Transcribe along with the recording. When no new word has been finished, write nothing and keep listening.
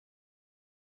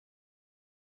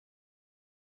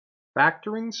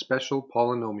Factoring special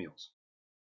polynomials.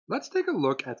 Let's take a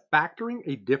look at factoring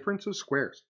a difference of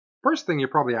squares. First thing you're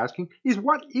probably asking is,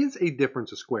 what is a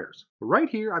difference of squares? Right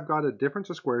here I've got a difference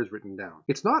of squares written down.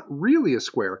 It's not really a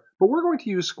square, but we're going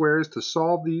to use squares to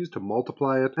solve these, to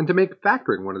multiply it, and to make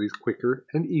factoring one of these quicker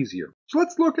and easier. So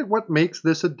let's look at what makes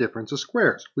this a difference of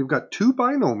squares. We've got two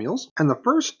binomials, and the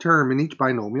first term in each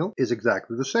binomial is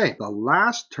exactly the same. The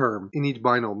last term in each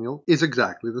binomial is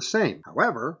exactly the same.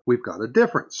 However, we've got a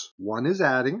difference. One is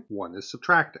adding, one is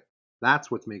subtracting. That's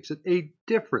what makes it a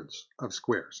difference of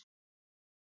squares.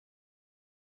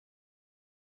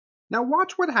 Now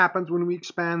watch what happens when we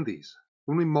expand these,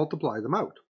 when we multiply them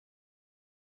out.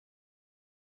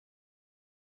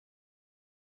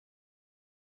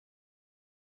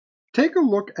 Take a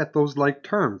look at those like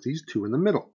terms, these two in the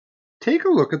middle. Take a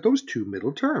look at those two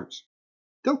middle terms.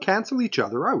 They'll cancel each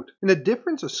other out. In a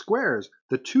difference of squares,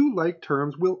 the two like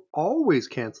terms will always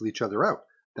cancel each other out.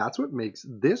 That's what makes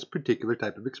this particular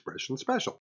type of expression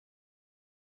special.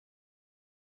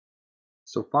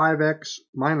 So 5x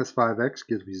minus 5x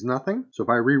gives me nothing. So if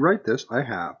I rewrite this, I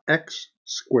have x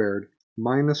squared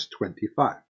minus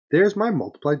 25. There's my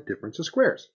multiplied difference of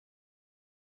squares.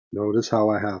 Notice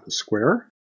how I have a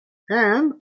square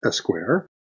and a square,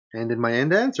 and in my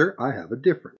end answer, I have a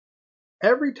difference.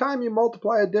 Every time you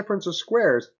multiply a difference of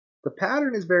squares, the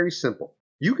pattern is very simple.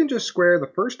 You can just square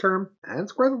the first term and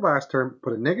square the last term,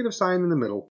 put a negative sign in the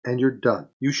middle, and you're done.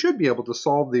 You should be able to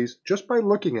solve these just by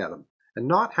looking at them, and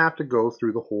not have to go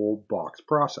through the whole box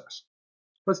process.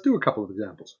 Let's do a couple of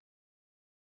examples.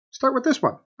 Start with this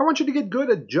one. I want you to get good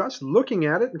at just looking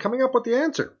at it and coming up with the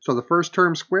answer. So the first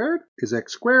term squared is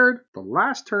x squared. The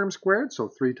last term squared, so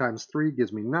 3 times 3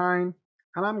 gives me 9.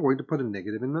 And I'm going to put a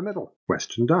negative in the middle.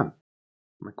 Question done.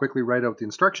 I'm going to quickly write out the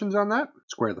instructions on that.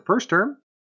 Square the first term.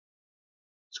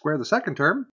 Square the second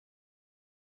term.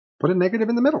 Put a negative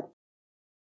in the middle.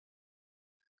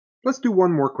 Let's do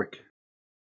one more quick.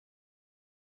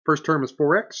 First term is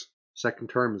 4x. Second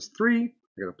term is 3.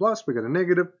 We got a plus, we got a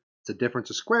negative. It's a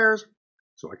difference of squares.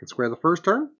 So I can square the first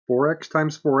term. 4x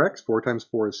times 4x. 4 times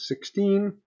 4 is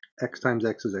 16. X times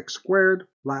x is x squared.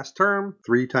 Last term,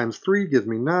 3 times 3 gives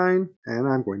me 9. And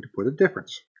I'm going to put a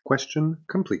difference. Question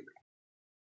complete.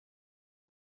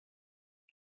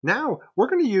 Now, we're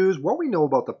going to use what we know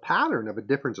about the pattern of a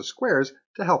difference of squares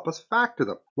to help us factor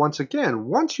them. Once again,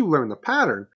 once you learn the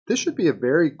pattern, this should be a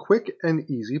very quick and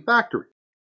easy factoring.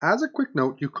 As a quick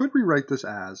note, you could rewrite this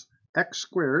as x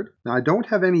squared. Now I don't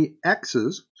have any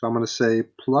x's, so I'm going to say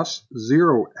plus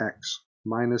 0x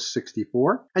minus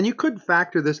 64. And you could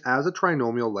factor this as a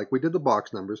trinomial like we did the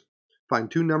box numbers. Find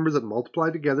two numbers that multiply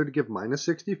together to give minus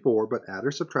 64, but add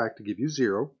or subtract to give you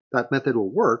 0. That method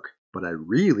will work, but I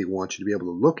really want you to be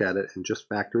able to look at it and just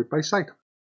factor it by sight.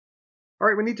 All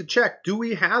right, we need to check, do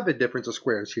we have a difference of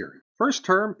squares here? First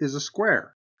term is a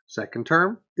square. Second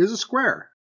term is a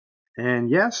square. And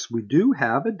yes, we do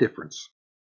have a difference.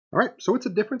 All right, so it's a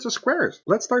difference of squares.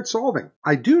 Let's start solving.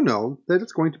 I do know that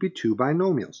it's going to be two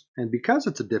binomials. And because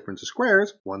it's a difference of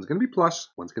squares, one's going to be plus,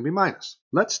 one's going to be minus.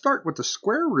 Let's start with the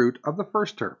square root of the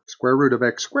first term. Square root of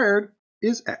x squared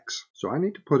is x. So I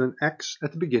need to put an x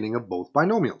at the beginning of both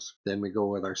binomials. Then we go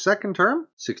with our second term,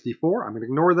 64. I'm going to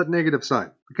ignore that negative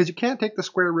sign because you can't take the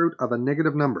square root of a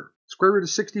negative number. Square root of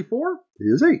 64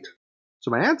 is 8.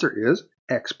 So my answer is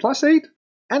x plus 8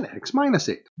 and x minus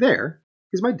 8. There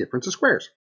is my difference of squares.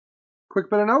 Quick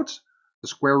bit of notes, the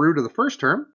square root of the first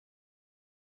term,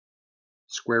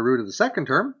 square root of the second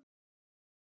term,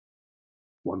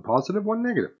 one positive, one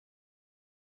negative.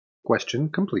 Question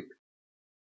complete.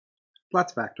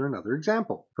 Let's factor another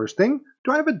example. First thing,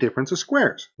 do I have a difference of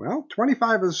squares? Well,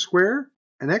 25 is a square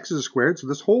and x is a squared, so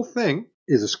this whole thing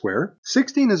is a square.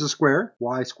 16 is a square,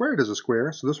 y squared is a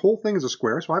square, so this whole thing is a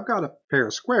square, so I've got a pair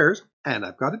of squares and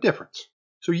I've got a difference.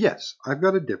 So yes, I've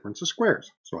got a difference of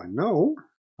squares. So I know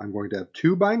I'm going to have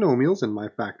two binomials in my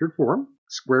factored form.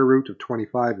 Square root of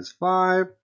 25 is 5.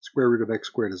 Square root of x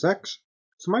squared is x.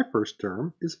 So my first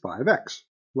term is 5x.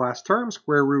 Last term,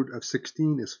 square root of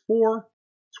 16 is 4.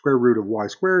 Square root of y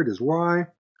squared is y.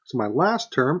 So my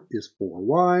last term is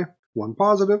 4y. One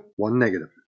positive, one negative.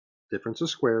 Difference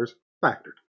of squares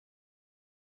factored.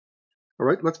 All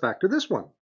right, let's factor this one.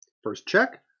 First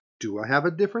check. Do I have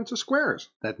a difference of squares?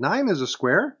 That 9 is a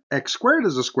square, x squared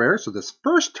is a square, so this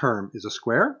first term is a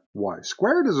square, y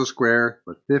squared is a square,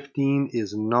 but 15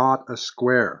 is not a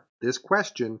square. This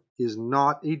question is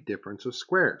not a difference of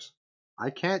squares.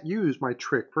 I can't use my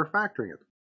trick for factoring it.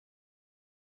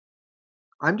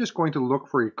 I'm just going to look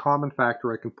for a common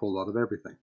factor I can pull out of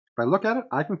everything. If I look at it,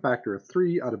 I can factor a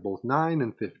 3 out of both 9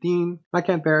 and 15. I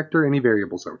can't factor any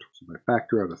variables out. So if I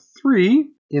factor out a 3,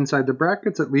 inside the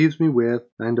brackets it leaves me with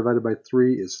 9 divided by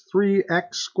 3 is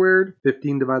 3x squared.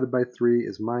 15 divided by 3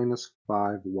 is minus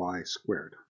 5y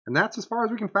squared. And that's as far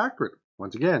as we can factor it.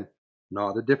 Once again,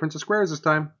 not a difference of squares this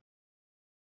time.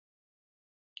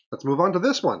 Let's move on to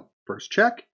this one. First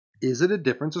check, is it a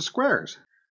difference of squares?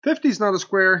 50 is not a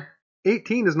square,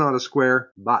 18 is not a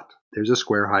square, but there's a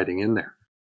square hiding in there.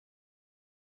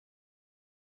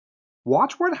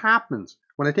 Watch what happens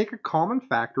when I take a common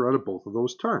factor out of both of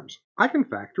those terms. I can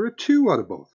factor a 2 out of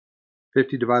both.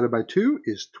 50 divided by 2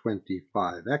 is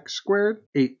 25x squared.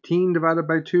 18 divided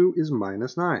by 2 is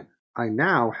minus 9. I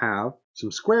now have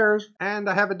some squares and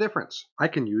I have a difference. I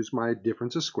can use my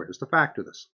difference of squares to factor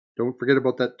this. Don't forget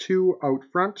about that 2 out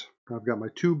front. I've got my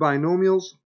two binomials.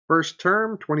 First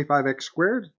term, 25x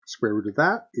squared. Square root of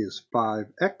that is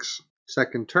 5x.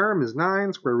 Second term is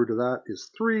 9. Square root of that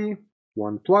is 3.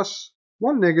 1 plus,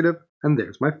 1 negative, and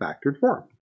there's my factored form.